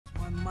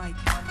One mic.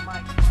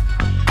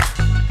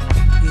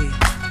 Yeah.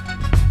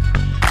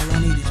 All I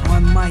need is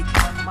one mic.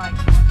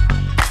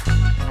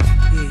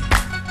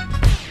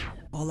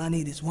 Yeah. All I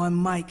need is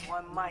one mic.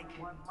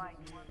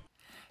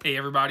 Hey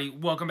everybody,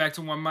 welcome back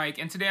to One Mic,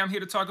 and today I'm here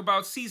to talk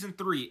about Season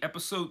 3,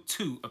 Episode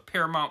 2 of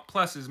Paramount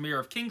Plus's Mayor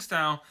of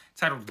Kingstown,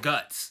 titled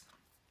Guts.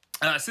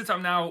 Since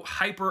I'm now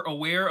hyper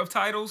aware of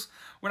titles,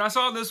 when I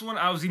saw this one,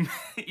 I was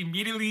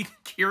immediately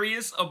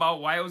curious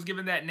about why I was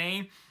given that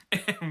name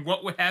and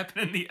what would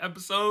happen in the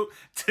episode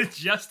to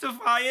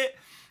justify it.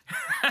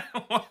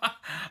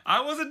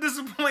 I wasn't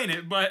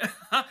disappointed, but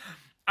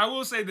I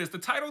will say this. The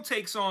title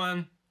takes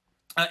on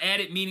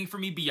added meaning for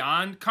me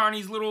beyond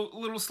Carney's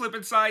little slip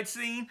and slide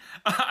scene.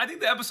 I think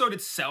the episode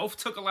itself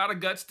took a lot of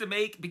guts to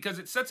make because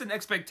it sets an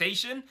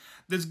expectation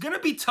that's going to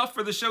be tough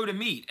for the show to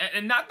meet.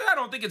 And not that I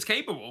don't think it's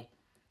capable.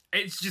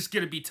 It's just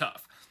going to be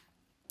tough.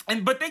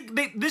 But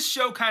this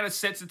show kind of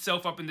sets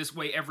itself up in this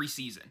way every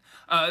season.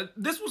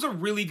 This was a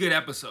really good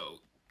episode.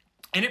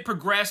 And it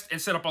progressed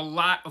and set up a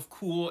lot of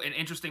cool and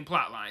interesting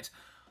plot lines.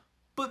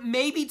 But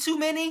maybe too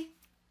many?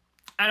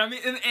 And I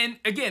mean, and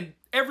again,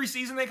 every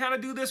season they kind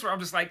of do this where I'm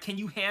just like, can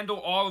you handle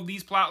all of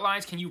these plot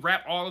lines? Can you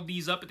wrap all of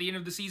these up at the end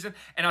of the season?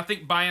 And I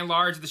think by and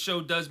large, the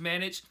show does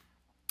manage.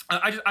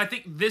 I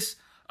think this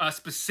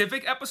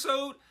specific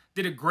episode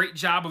did a great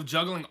job of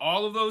juggling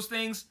all of those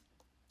things.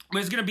 But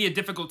it's going to be a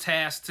difficult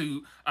task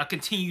to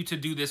continue to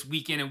do this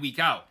week in and week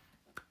out.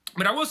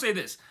 But I will say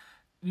this.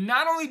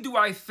 Not only do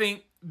I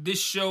think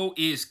this show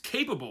is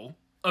capable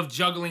of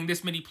juggling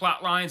this many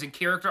plot lines and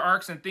character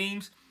arcs and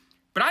themes,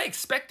 but I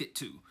expect it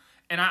to.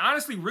 And I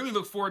honestly really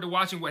look forward to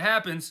watching what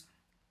happens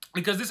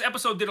because this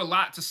episode did a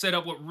lot to set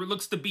up what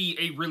looks to be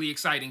a really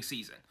exciting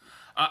season.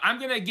 I'm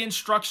going to again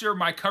structure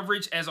my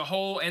coverage as a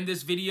whole in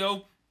this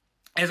video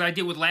as I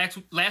did with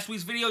last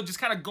week's video, just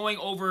kind of going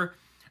over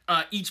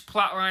each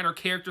plotline or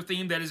character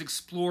theme that is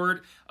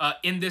explored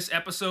in this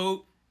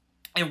episode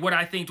and what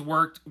I think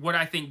worked, what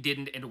I think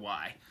didn't, and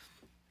why.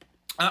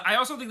 I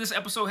also think this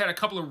episode had a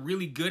couple of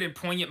really good and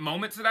poignant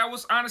moments that I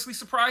was honestly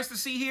surprised to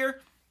see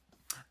here.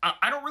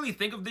 I don't really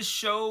think of this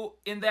show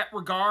in that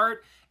regard,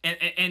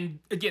 and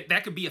again,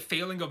 that could be a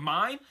failing of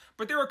mine,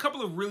 but there were a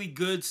couple of really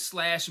good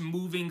 /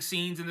 moving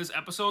scenes in this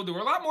episode that were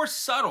a lot more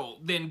subtle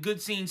than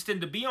good scenes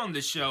tend to be on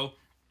this show,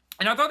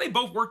 and I thought they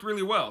both worked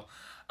really well.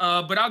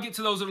 But I'll get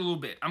to those in a little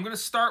bit. I'm going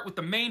to start with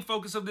the main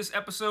focus of this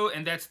episode,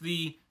 and that's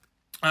the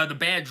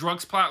bad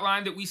drugs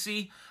plotline that we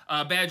see.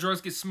 Bad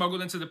drugs get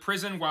smuggled into the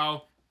prison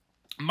while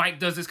Mike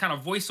does this kind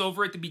of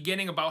voiceover at the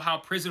beginning about how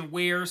prison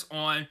wears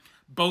on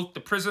both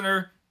the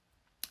prisoner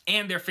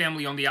and their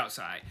family on the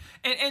outside.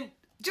 And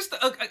just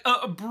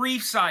a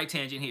brief side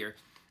tangent here.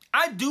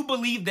 I do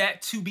believe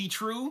that to be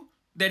true,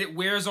 that it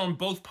wears on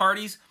both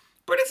parties,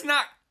 but it's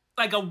not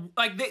like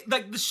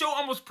the show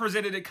almost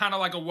presented it kind of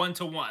like a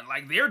one-to-one.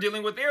 Like they're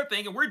dealing with their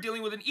thing and we're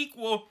dealing with an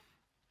equal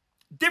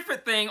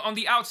different thing on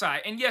the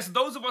outside. And yes,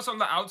 those of us on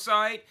the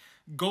outside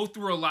go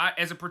through a lot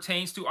as it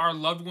pertains to our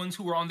loved ones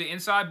who are on the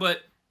inside,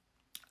 but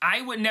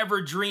I would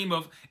never dream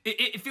of,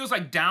 it feels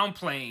like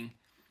downplaying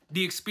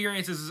the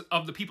experiences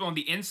of the people on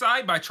the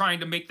inside by trying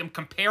to make them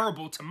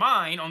comparable to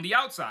mine on the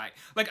outside.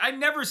 Like, I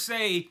never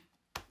say,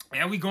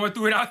 man, we going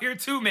through it out here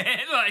too, man.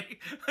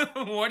 Like,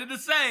 what did it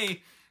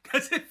say?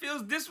 Because it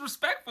feels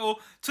disrespectful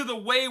to the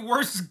way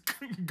we're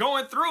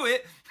going through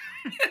it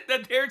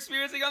that they're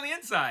experiencing on the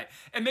inside.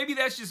 And maybe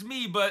that's just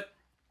me, but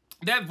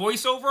that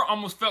voiceover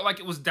almost felt like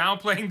it was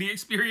downplaying the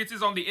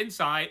experiences on the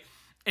inside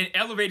and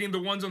elevating the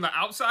ones on the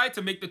outside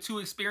to make the two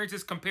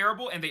experiences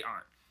comparable, and they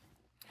aren't.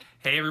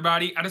 Hey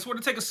everybody, I just want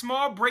to take a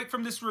small break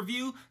from this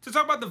review to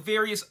talk about the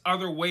various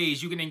other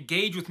ways you can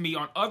engage with me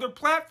on other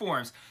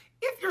platforms.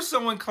 If you're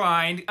so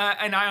inclined,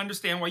 and I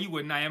understand why you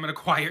wouldn't, I am an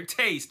acquired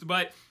taste,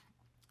 but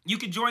you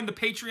can join the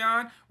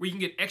Patreon where you can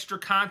get extra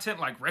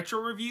content like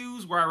retro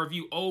reviews where I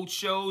review old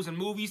shows and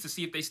movies to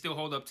see if they still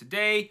hold up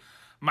today,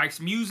 Mike's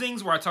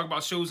Musings where I talk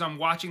about shows I'm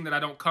watching that I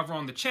don't cover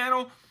on the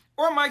channel,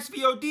 or Mike's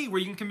VOD where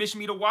you can commission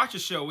me to watch a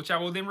show which I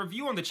will then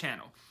review on the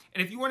channel.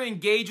 And if you want to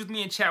engage with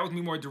me and chat with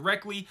me more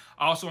directly,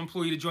 I also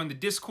implore you to join the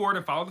Discord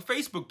and follow the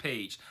Facebook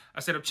page.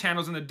 I set up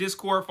channels in the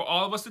Discord for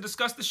all of us to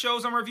discuss the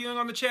shows I'm reviewing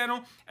on the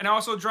channel, and I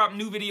also drop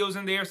new videos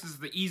in there since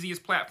it's the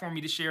easiest platform for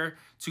me to share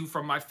to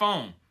from my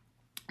phone.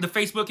 The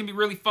Facebook can be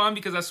really fun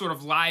because I sort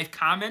of live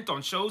comment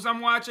on shows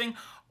I'm watching,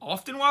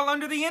 often while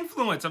under the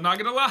influence, I'm not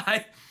going to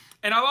lie.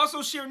 And I'll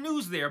also share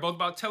news there, both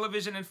about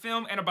television and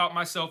film and about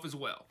myself as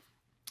well.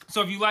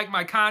 So if you like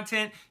my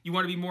content, you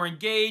want to be more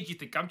engaged, you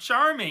think I'm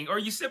charming, or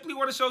you simply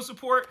want to show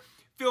support,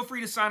 feel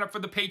free to sign up for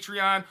the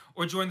Patreon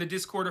or join the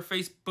Discord or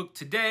Facebook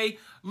today.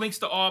 Links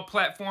to all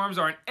platforms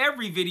are in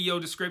every video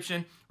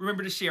description.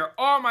 Remember to share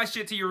all my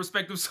shit to your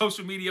respective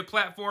social media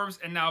platforms.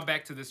 And now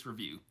back to this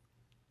review.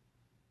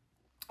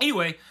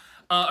 Anyway,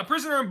 a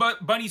prisoner in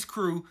Bunny's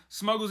crew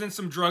smuggles in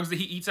some drugs that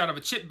he eats out of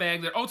a chip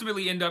bag that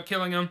ultimately end up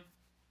killing him.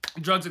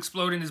 Drugs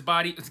explode in his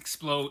body.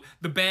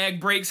 The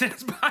bag breaks in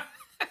his body.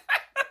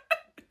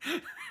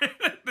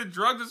 The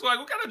drugs is like,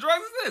 what kind of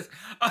drugs is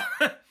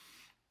this?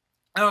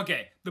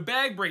 Okay, the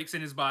bag breaks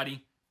in his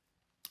body.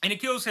 and it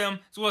kills him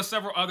as well as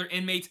several other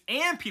inmates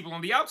and people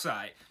on the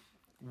outside.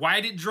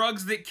 Why did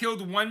drugs that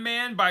killed one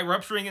man by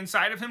rupturing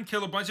inside of him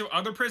kill a bunch of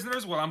other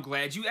prisoners? Well, I'm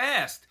glad you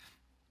asked.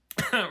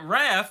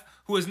 Raph,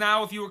 who is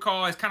now, if you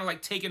recall, has kind of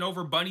like taken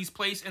over Bunny's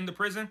place in the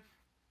prison,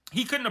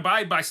 he couldn't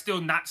abide by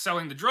still not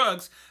selling the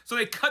drugs, so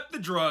they cut the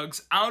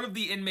drugs out of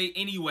the inmate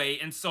anyway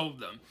and sold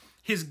them.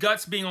 His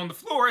guts being on the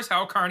floor is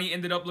how Carney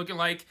ended up looking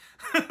like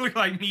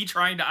me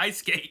trying to ice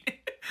skate.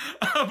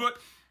 But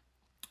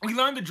we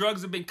learned the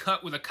drugs have been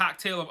cut with a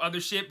cocktail of other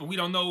shit, but we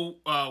don't know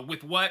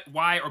with what,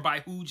 why, or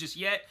by who just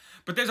yet.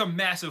 But there's a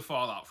massive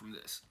fallout from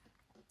this.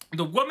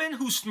 The woman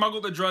who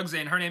smuggled the drugs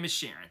in, her name is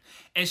Sharon.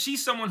 And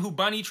she's someone who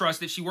Bunny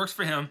trusted. She works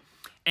for him.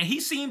 And he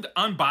seemed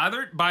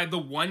unbothered by the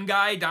one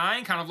guy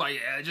dying. Kind of like,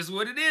 yeah, just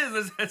what it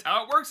is. That's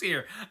how it works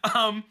here.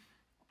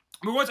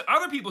 But once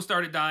other people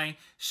started dying,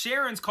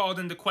 Sharon's called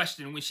into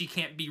question when she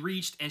can't be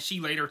reached. And she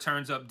later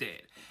turns up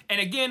dead. And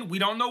again, we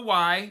don't know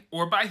why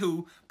or by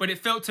who. But it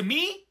felt to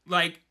me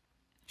like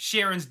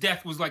Sharon's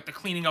death was like the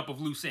cleaning up of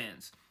loose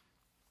ends.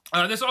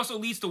 This also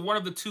leads to one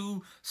of the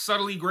two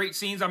subtly great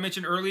scenes I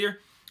mentioned earlier.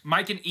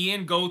 Mike and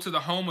Ian go to the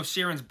home of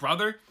Sharon's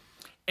brother.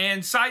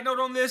 And side note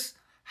on this,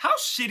 how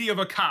shitty of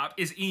a cop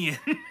is Ian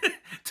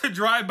to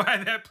drive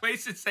by that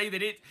place and say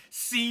that it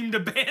seemed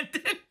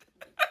abandoned?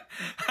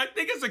 I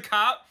think as a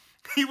cop,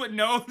 he would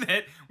know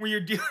that when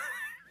you're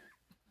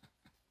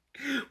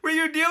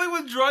dealing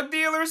with drug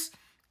dealers,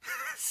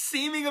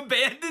 seeming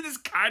abandoned is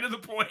kind of the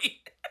point.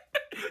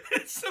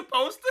 It's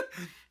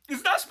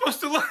not supposed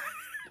to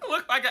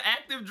look like an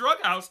active drug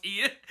house,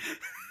 Ian.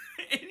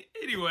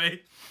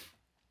 Anyway,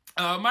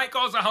 Mike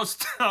calls out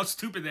how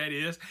stupid that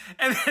is,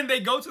 and then they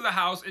go to the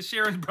house, and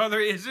Sharon's brother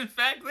is in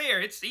fact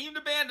there. It seemed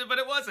abandoned, but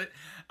it wasn't.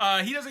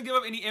 He doesn't give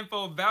up any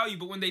info of value,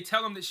 but when they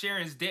tell him that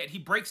Sharon's dead, he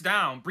breaks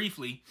down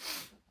briefly,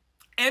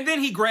 and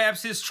then he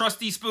grabs his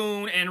trusty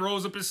spoon and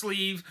rolls up his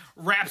sleeve,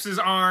 wraps his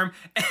arm,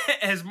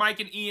 as Mike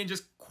and Ian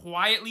just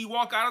quietly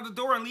walk out of the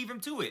door and leave him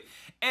to it.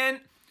 And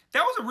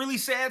that was a really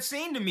sad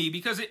scene to me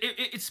because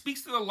it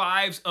speaks to the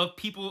lives of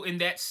people in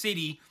that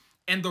city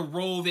and the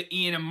role that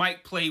Ian and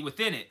Mike play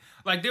within it.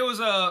 Like there was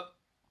a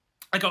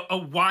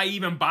why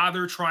even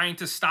bother trying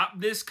to stop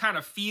this kind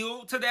of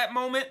feel to that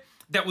moment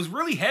that was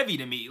really heavy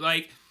to me.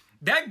 Like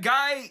that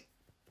guy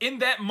in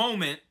that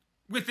moment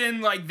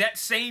within like that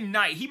same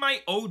night, he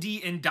might OD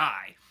and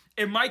die.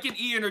 And Mike and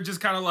Ian are just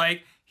kind of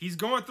like, he's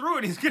going through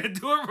it. He's going to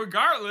do it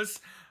regardless.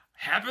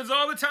 Happens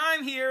all the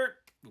time here.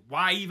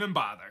 Why even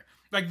bother?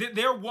 Like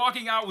their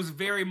walking out was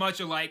very much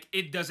like,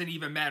 it doesn't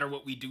even matter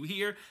what we do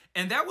here.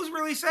 And that was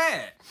really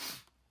sad.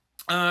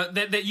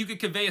 That you could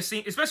convey a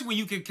scene, especially when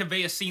you could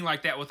convey a scene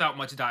like that without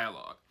much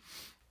dialogue.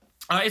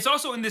 It's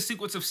also in this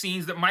sequence of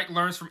scenes that Mike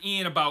learns from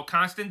Ian about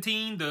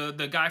Constantine,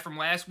 the guy from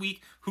last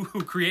week who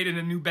created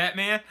a new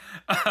Batman.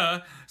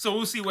 So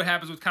we'll see what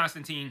happens with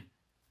Constantine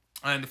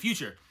in the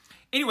future.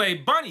 Anyway,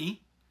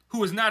 Bunny, who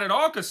was not at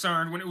all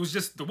concerned when it was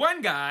just the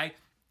one guy,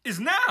 is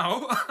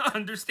now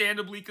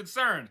understandably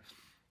concerned.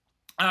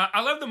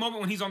 I love the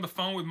moment when he's on the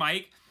phone with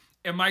Mike,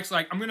 and Mike's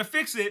like, I'm going to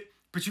fix it,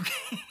 but you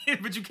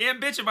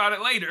can't bitch about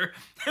it later.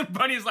 And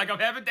Bunny's like, I'm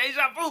having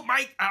deja vu,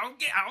 Mike. I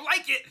don't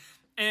like it.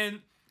 And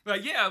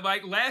like, yeah,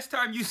 like last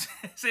time you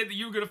said that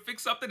you were going to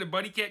fix something and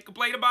Bunny can't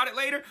complain about it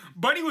later,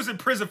 Bunny was in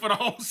prison for the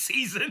whole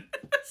season.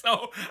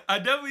 So I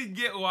definitely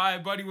get why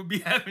Bunny would be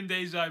having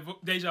deja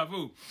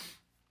vu.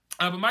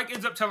 But Mike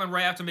ends up telling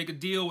Raph to make a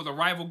deal with a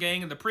rival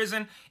gang in the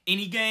prison,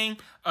 any gang,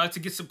 to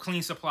get some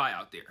clean supply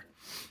out there.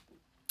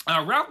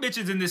 Ralph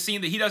mentions in this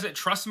scene that he doesn't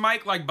trust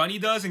Mike like Bunny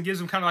does and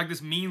gives him kind of like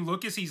this mean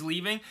look as he's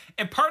leaving.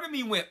 And part of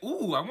me went,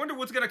 ooh, I wonder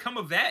what's going to come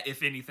of that,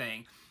 if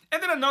anything.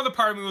 And then another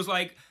part of me was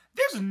like,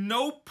 there's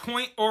no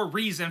point or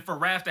reason for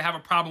Raph to have a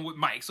problem with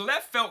Mike. So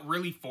that felt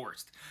really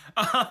forced.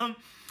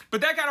 But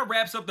that kind of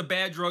wraps up the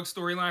bad drug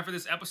storyline for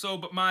this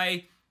episode. But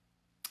my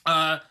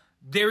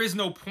there is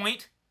no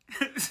point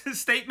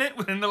statement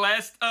within the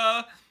last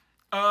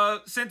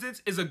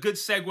sentence is a good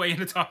segue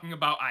into talking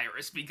about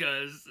Iris,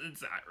 because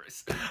it's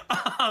Iris.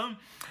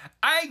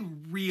 I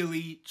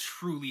really,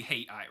 truly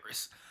hate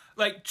Iris.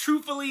 Like,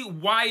 truthfully,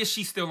 why is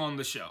she still on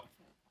the show?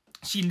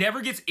 She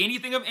never gets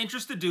anything of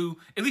interest to do.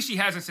 At least she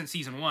hasn't since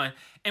season 1.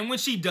 And when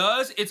she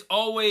does, it's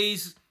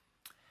always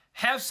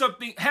have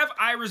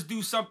Iris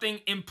do something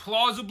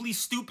implausibly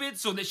stupid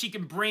so that she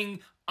can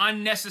bring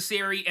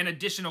unnecessary and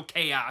additional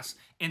chaos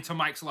into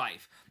Mike's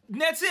life. And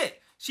that's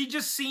it. She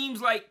just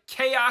seems like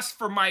chaos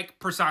for Mike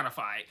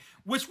personified,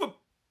 which would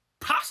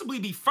possibly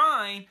be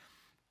fine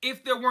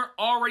if there weren't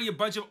already a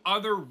bunch of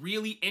other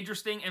really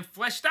interesting and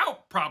fleshed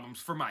out problems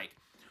for Mike.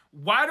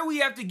 Why do we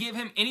have to give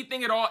him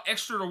anything at all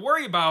extra to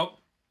worry about,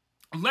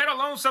 let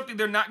alone something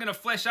they're not going to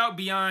flesh out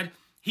beyond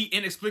he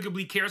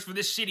inexplicably cares for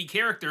this shitty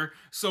character,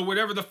 so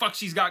whatever the fuck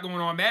she's got going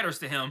on matters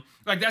to him.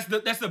 Like, that's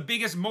the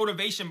biggest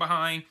motivation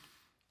behind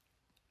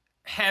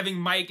having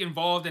Mike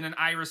involved in an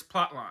Iris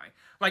plotline.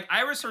 Like,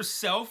 Iris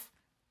herself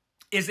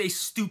is a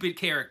stupid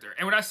character.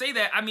 And when I say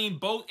that, I mean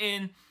both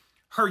in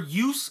her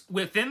use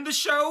within the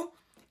show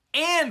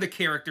and the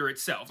character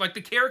itself. Like,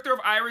 the character of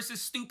Iris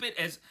is stupid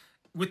as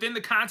within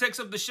the context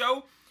of the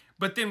show,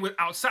 But then with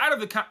outside of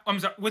the, I'm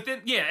sorry,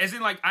 within, yeah, as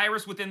in like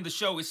Iris within the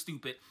show is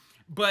stupid.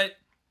 But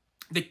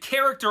the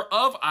character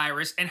of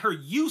Iris and her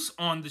use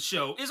on the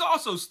show is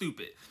also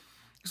stupid.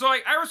 So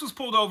like Iris was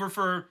pulled over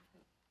for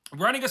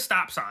running a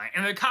stop sign,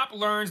 and the cop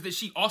learns that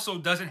she also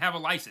doesn't have a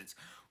license.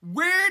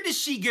 Where does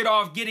she get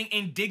off getting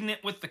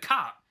indignant with the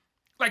cop?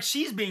 Like,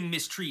 she's being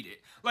mistreated.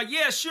 Like,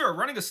 yeah, sure,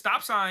 running a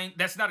stop sign,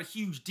 that's not a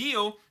huge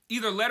deal.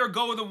 Either let her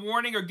go with a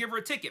warning or give her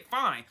a ticket.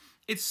 Fine.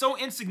 It's so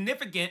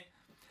insignificant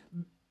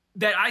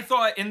that I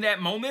thought in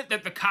that moment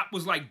that the cop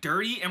was, like,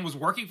 dirty and was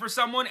working for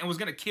someone and was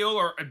going to kill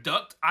or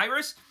abduct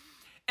Iris.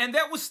 And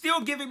that was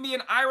still giving me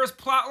an Iris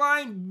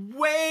plotline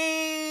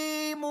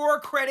way more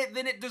credit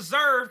than it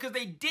deserved, because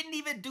they didn't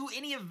even do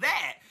any of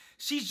that.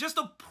 She's just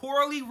a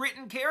poorly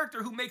written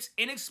character who makes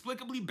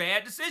inexplicably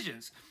bad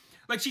decisions.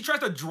 Like, she tries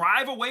to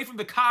drive away from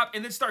the cop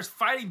and then starts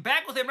fighting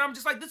back with him. And I'm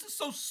just like, this is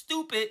so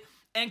stupid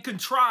and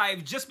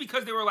contrived just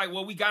because they were like,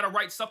 well, we got to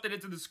write something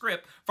into the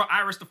script for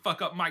Iris to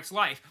fuck up Mike's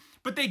life.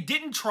 But they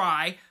didn't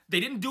try.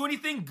 They didn't do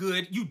anything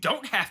good. You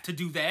don't have to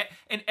do that.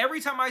 And every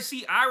time I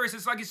see Iris,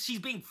 it's like she's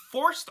being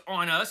forced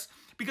on us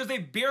because they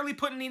barely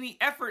put in any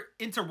effort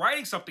into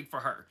writing something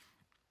for her.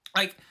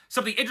 Like,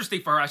 something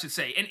interesting for her, I should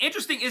say. And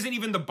interesting isn't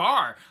even the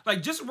bar.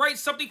 Like, just write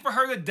something for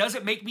her that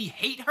doesn't make me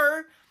hate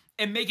her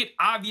and make it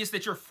obvious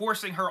that you're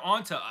forcing her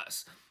onto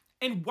us.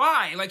 And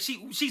why? Like,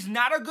 she's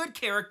not a good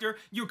character.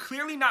 You're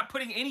clearly not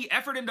putting any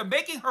effort into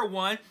making her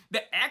one.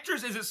 The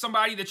actress isn't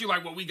somebody that you're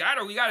like, well, we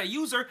gotta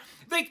use her.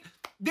 Like,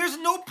 there's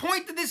no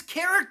point to this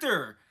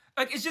character.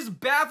 Like, it's just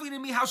baffling to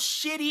me how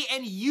shitty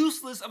and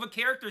useless of a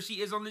character she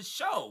is on this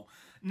show.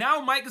 Now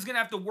Mike is gonna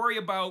have to worry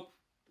about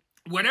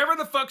whatever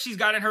the fuck she's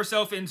gotten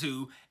herself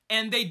into,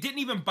 and they didn't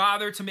even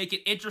bother to make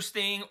it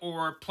interesting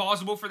or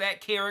plausible for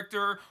that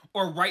character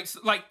or write,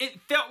 like,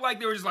 it felt like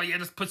they were just like, yeah,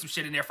 just put some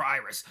shit in there for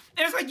Iris.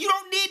 And it's like, you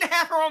don't need to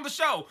have her on the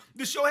show.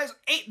 This show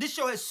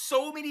has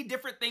so many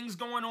different things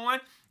going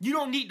on. You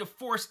don't need to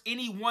force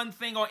any one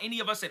thing on any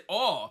of us at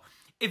all.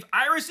 If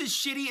Iris is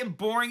shitty and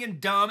boring and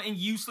dumb and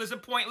useless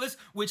and pointless,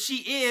 which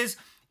she is,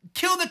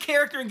 kill the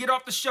character and get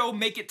off the show,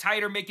 make it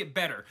tighter, make it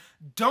better.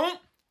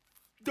 Don't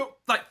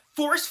like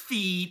force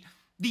feed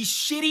these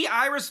shitty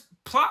Iris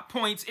plot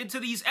points into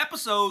these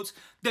episodes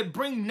that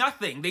bring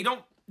nothing. They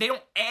don't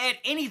add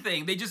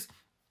anything. They just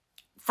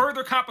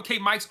further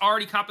complicate Mike's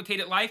already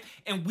complicated life,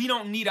 and we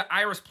don't need an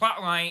Iris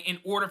plotline in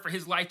order for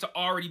his life to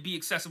already be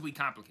excessively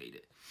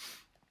complicated.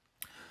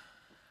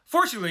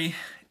 Fortunately,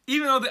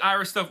 even though the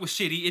Iris stuff was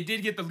shitty, it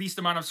did get the least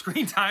amount of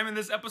screen time in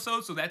this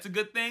episode, so that's a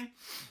good thing.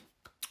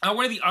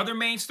 One of the other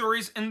main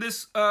stories in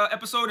this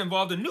episode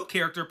involved a new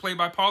character played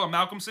by Paula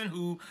Malcolmson,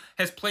 who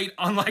has played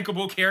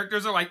unlikable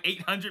characters in like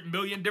 800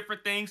 million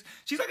different things.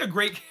 She's like a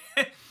great...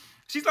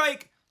 she's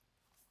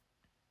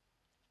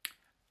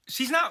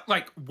not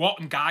like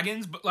Walton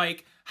Goggins, but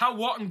like how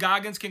Walton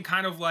Goggins can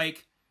kind of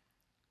like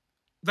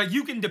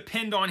you can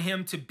depend on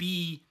him to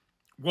be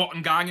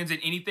Walton Goggins in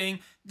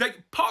anything.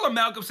 Like, Paula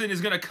Malcolmson is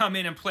going to come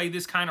in and play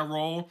this kind of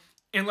role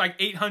in like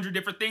 800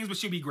 different things, but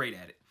she'll be great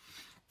at it.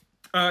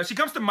 She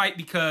comes to Mike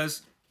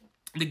because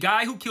the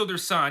guy who killed her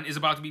son is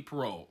about to be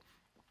paroled.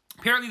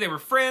 Apparently they were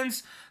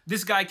friends.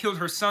 This guy killed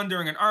her son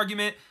during an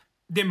argument,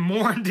 then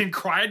mourned and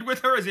cried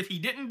with her as if he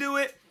didn't do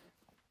it.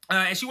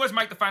 And she wants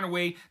Mike to find a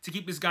way to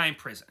keep this guy in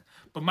prison.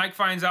 But Mike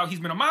finds out he's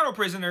been a model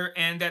prisoner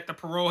and that the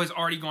parole has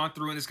already gone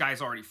through and this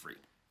guy's already free.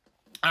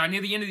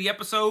 Near the end of the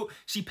episode,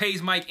 she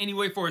pays Mike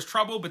anyway for his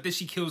trouble, but then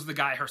she kills the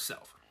guy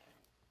herself.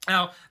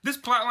 Now, this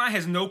plotline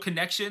has no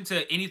connection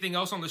to anything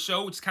else on the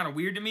show, which is kind of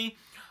weird to me.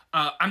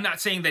 I'm not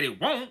saying that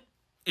it won't.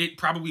 It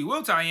probably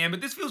will tie in,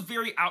 but this feels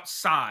very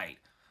outside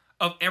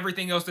of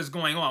everything else that's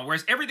going on.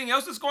 Whereas everything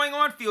else that's going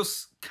on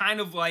feels kind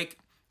of like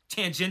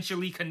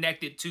tangentially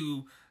connected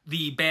to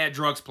the bad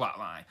drugs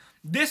plotline.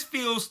 This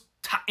feels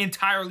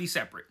entirely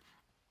separate.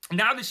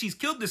 Now that she's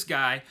killed this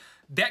guy,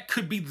 that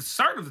could be the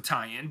start of the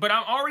tie-in, but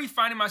I'm already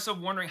finding myself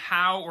wondering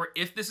how or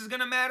if this is going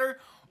to matter,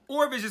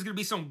 or if it's just going to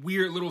be some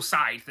weird little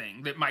side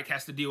thing that Mike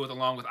has to deal with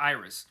along with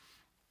Iris.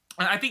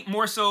 I think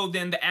more so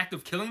than the act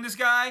of killing this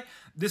guy,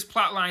 this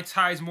plotline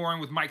ties more in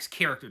with Mike's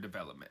character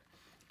development.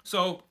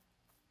 So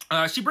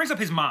she brings up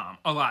his mom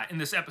a lot in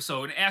this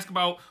episode and asks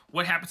about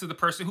what happened to the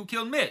person who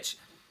killed Mitch.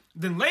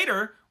 Then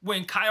later,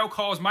 when Kyle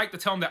calls Mike to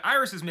tell him that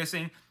Iris is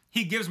missing,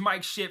 he gives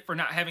Mike shit for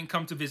not having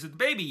come to visit the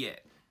baby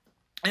yet.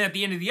 And at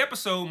the end of the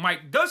episode,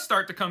 Mike does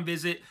start to come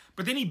visit,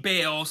 but then he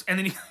bails, and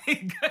then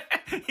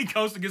he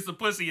goes to get some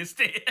pussy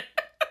instead.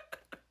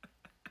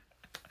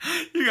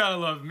 You gotta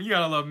love him. You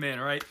gotta love men,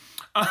 right?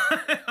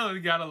 You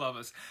gotta love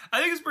us.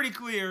 I think it's pretty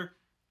clear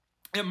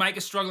that Mike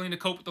is struggling to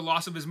cope with the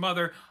loss of his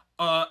mother,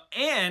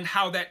 and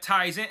how that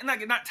ties in,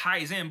 not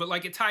ties in, but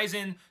like it ties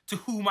in to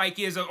who Mike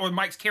is, or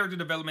Mike's character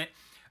development.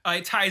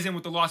 It ties in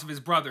with the loss of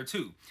his brother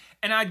too.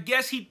 And I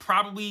guess he's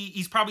probably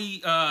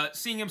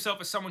seeing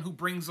himself as someone who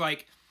brings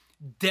like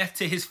death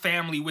to his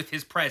family with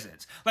his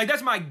presence. Like,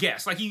 that's my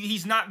guess. Like,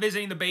 he's not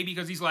visiting the baby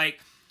because he's like,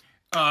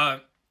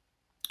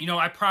 you know,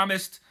 I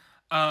promised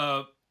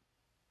my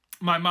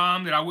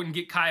mom that I wouldn't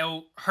get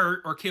Kyle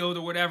hurt or killed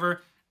or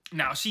whatever.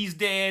 now she's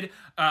dead.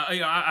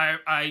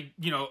 I've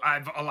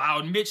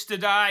allowed Mitch to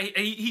die.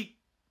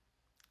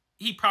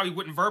 He probably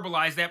wouldn't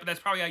verbalize that, but that's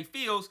probably how he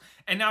feels.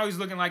 And now he's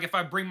looking like if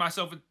I bring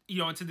myself,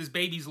 into this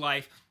baby's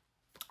life,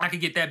 I could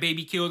get that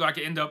baby killed. Or I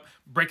could end up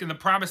breaking the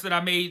promise that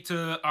I made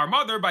to our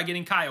mother by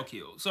getting Kyle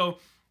killed. So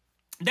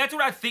that's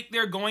what I think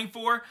they're going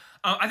for.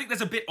 I think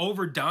that's a bit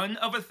overdone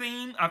of a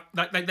theme.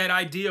 Like that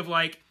idea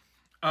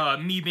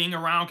of me being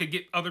around could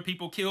get other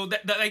people killed.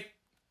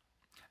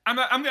 I'm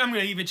gonna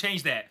even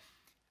change that.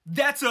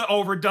 That's an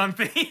overdone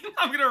theme.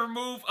 I'm gonna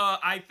remove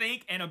I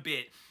think and a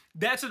bit.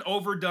 That's an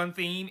overdone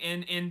theme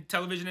in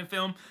television and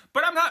film.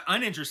 But I'm not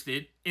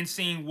uninterested in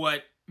seeing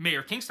what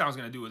Mayor Kingstown is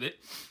gonna do with it.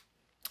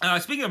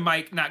 Speaking of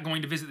Mike not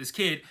going to visit this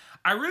kid,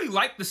 I really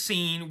like the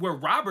scene where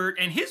Robert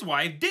and his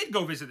wife did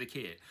go visit the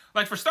kid.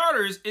 Like, for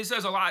starters, it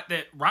says a lot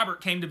that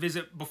Robert came to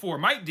visit before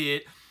Mike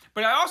did,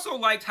 but I also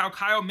liked how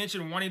Kyle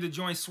mentioned wanting to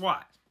join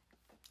SWAT.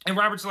 And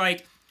Robert's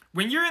like,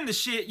 when you're in the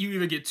shit, you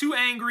either get too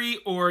angry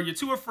or you're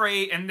too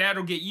afraid, and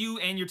that'll get you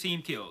and your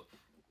team killed.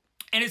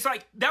 And it's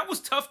like, that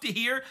was tough to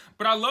hear,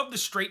 but I love the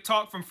straight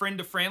talk from friend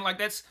to friend. Like,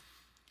 that's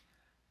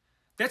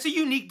a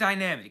unique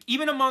dynamic,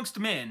 even amongst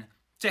men,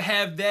 to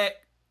have that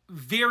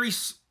very,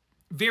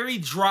 very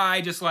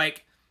dry, just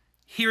like,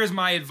 here's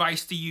my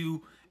advice to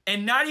you,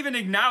 and not even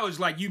acknowledge,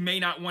 like, you may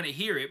not want to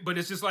hear it, but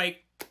it's just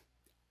like,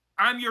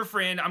 I'm your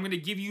friend, I'm going to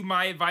give you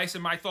my advice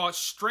and my thoughts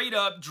straight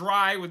up,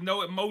 dry, with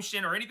no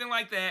emotion or anything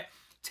like that.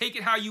 Take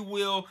it how you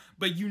will,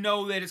 but you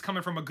know that it's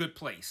coming from a good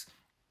place.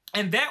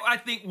 And that, I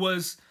think,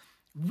 was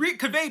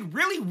conveyed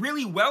really,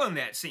 really well in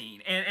that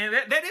scene. And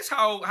that is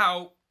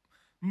how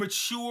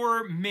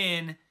mature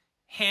men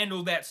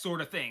handle that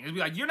sort of thing. It'd be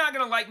like, you're not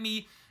going to like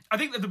me. I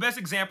think that the best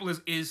example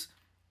is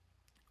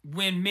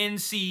when men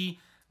see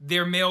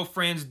their male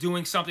friends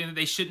doing something that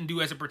they shouldn't do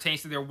as it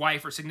pertains to their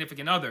wife or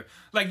significant other.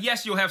 Like,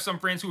 yes, you'll have some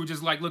friends who will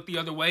just, like, look the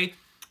other way,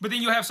 but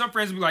then you'll have some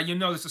friends who be like,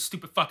 it's a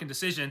stupid fucking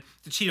decision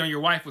to cheat on your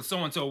wife with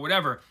so-and-so or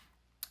whatever.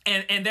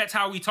 And that's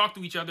how we talk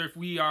to each other if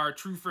we are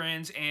true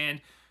friends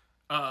and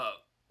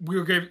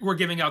we're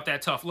giving out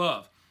that tough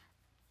love.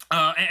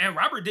 And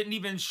Robert didn't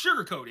even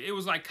sugarcoat it. It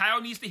was like, Kyle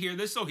needs to hear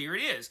this, so here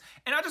it is.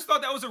 And I just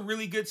thought that was a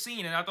really good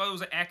scene, and I thought it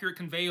was an accurate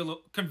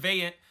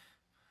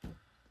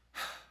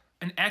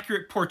an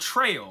accurate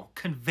portrayal.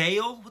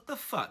 Conveyal? What the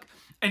fuck?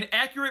 An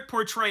accurate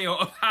portrayal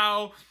of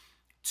how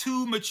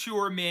two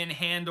mature men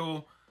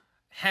handle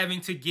having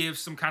to give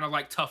some kind of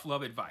like tough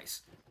love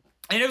advice.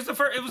 And this is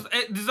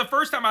the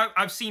first time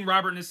I've seen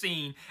Robert in the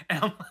scene,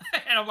 and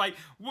I'm like,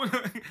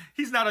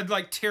 he's not a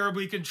like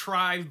terribly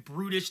contrived,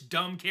 brutish,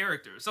 dumb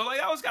character. So like,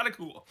 that was kind of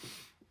cool.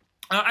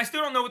 I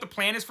still don't know what the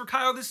plan is for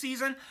Kyle this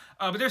season,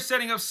 but they're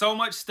setting up so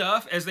much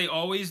stuff, as they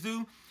always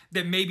do,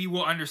 that maybe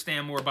we'll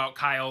understand more about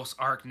Kyle's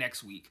arc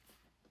next week.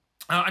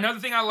 Another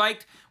thing I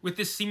liked with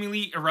this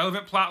seemingly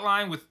irrelevant plot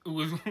line with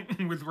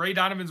Ray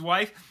Donovan's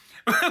wife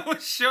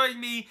was showing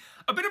me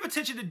a bit of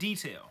attention to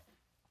detail.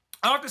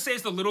 I have to say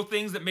it's the little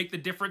things that make the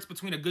difference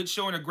between a good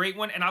show and a great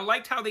one, and I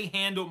liked how they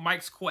handled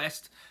Mike's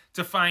quest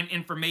to find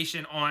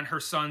information on her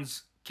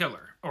son's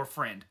killer, or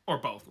friend, or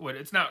both.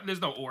 There's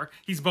no or.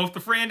 He's both the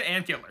friend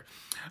and killer.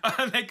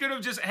 They could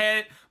have just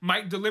had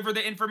Mike deliver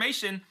the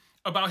information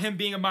about him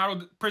being a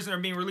model prisoner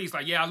and being released.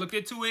 Like, yeah, I looked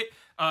into it.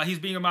 He's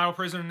being a model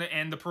prisoner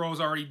and the parole's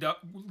already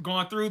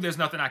gone through. There's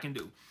nothing I can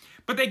do.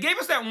 But they gave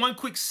us that one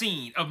quick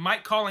scene of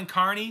Mike calling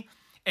Carney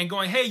and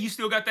going, hey, you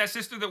still got that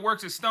sister that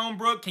works at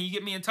Stonebrook? Can you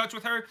get me in touch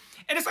with her?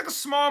 And it's like a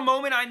small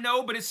moment, I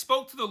know, but it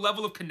spoke to the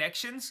level of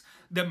connections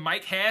that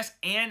Mike has,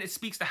 and it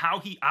speaks to how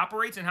he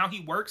operates and how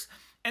he works.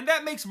 And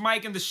that makes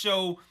Mike and the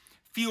show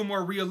feel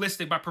more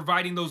realistic by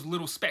providing those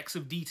little specks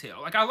of detail.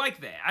 Like, I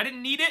like that. I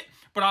didn't need it,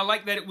 but I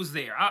like that it was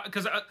there.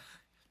 Because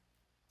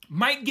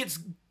Mike gets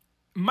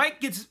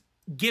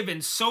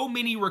given so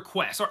many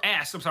requests,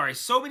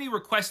 so many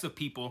requests of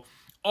people,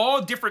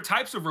 all different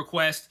types of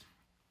requests.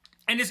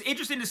 And it's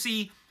interesting to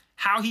see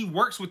how he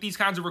works with these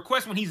kinds of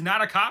requests when he's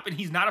not a cop and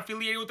he's not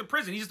affiliated with the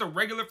prison. He's just a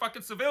regular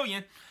fucking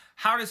civilian.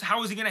 How is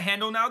he going to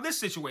handle now this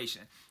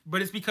situation?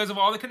 But it's because of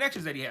all the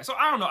connections that he has. So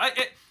I don't know.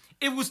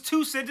 It was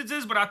 2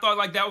 sentences, but I thought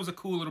like that was a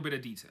cool little bit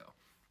of detail.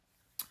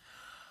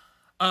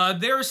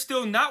 There is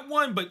still not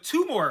one, but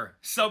 2 more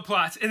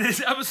subplots in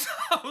this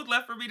episode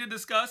left for me to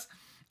discuss.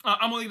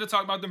 I'm only going to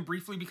talk about them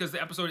briefly because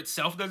the episode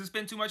itself doesn't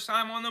spend too much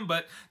time on them,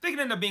 but they can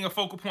end up being a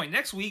focal point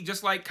next week,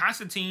 just like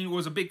Constantine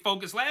was a big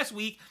focus last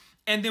week,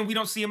 and then we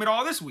don't see him at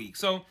all this week.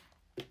 So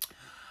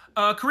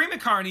Kareem and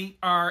Carney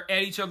are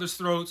at each other's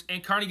throats,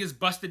 and Carney gets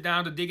busted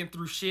down to digging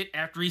through shit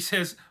after he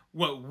says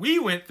what we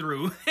went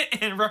through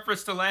in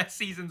reference to last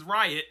season's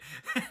riot.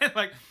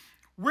 Like,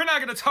 we're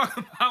not going to talk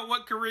about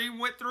what Kareem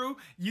went through.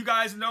 You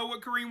guys know what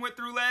Kareem went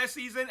through last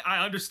season.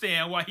 I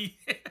understand why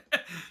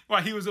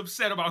he was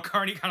upset about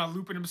Carney kind of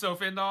looping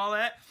himself into all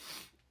that.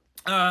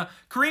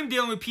 Kareem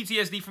dealing with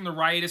PTSD from the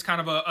riot is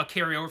kind of a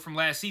carryover from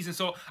last season.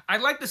 So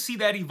I'd like to see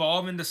that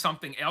evolve into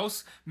something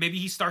else. Maybe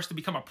he starts to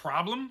become a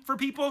problem for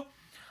people.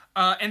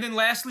 And then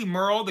lastly,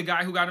 Merle, the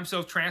guy who got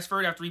himself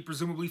transferred after he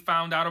presumably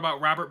found out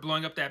about Robert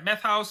blowing up that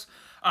meth house.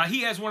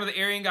 He has one of the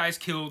Aryan guys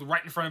killed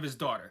right in front of his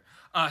daughter.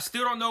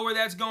 Still don't know where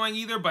that's going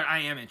either, but I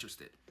am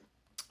interested.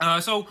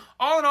 So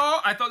all in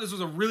all, I thought this was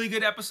a really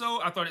good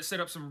episode. I thought it set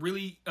up some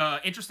really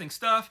interesting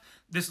stuff.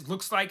 This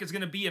looks like it's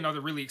going to be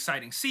another really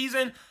exciting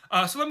season.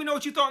 So let me know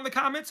what you thought in the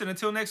comments. And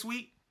until next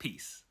week,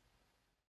 peace.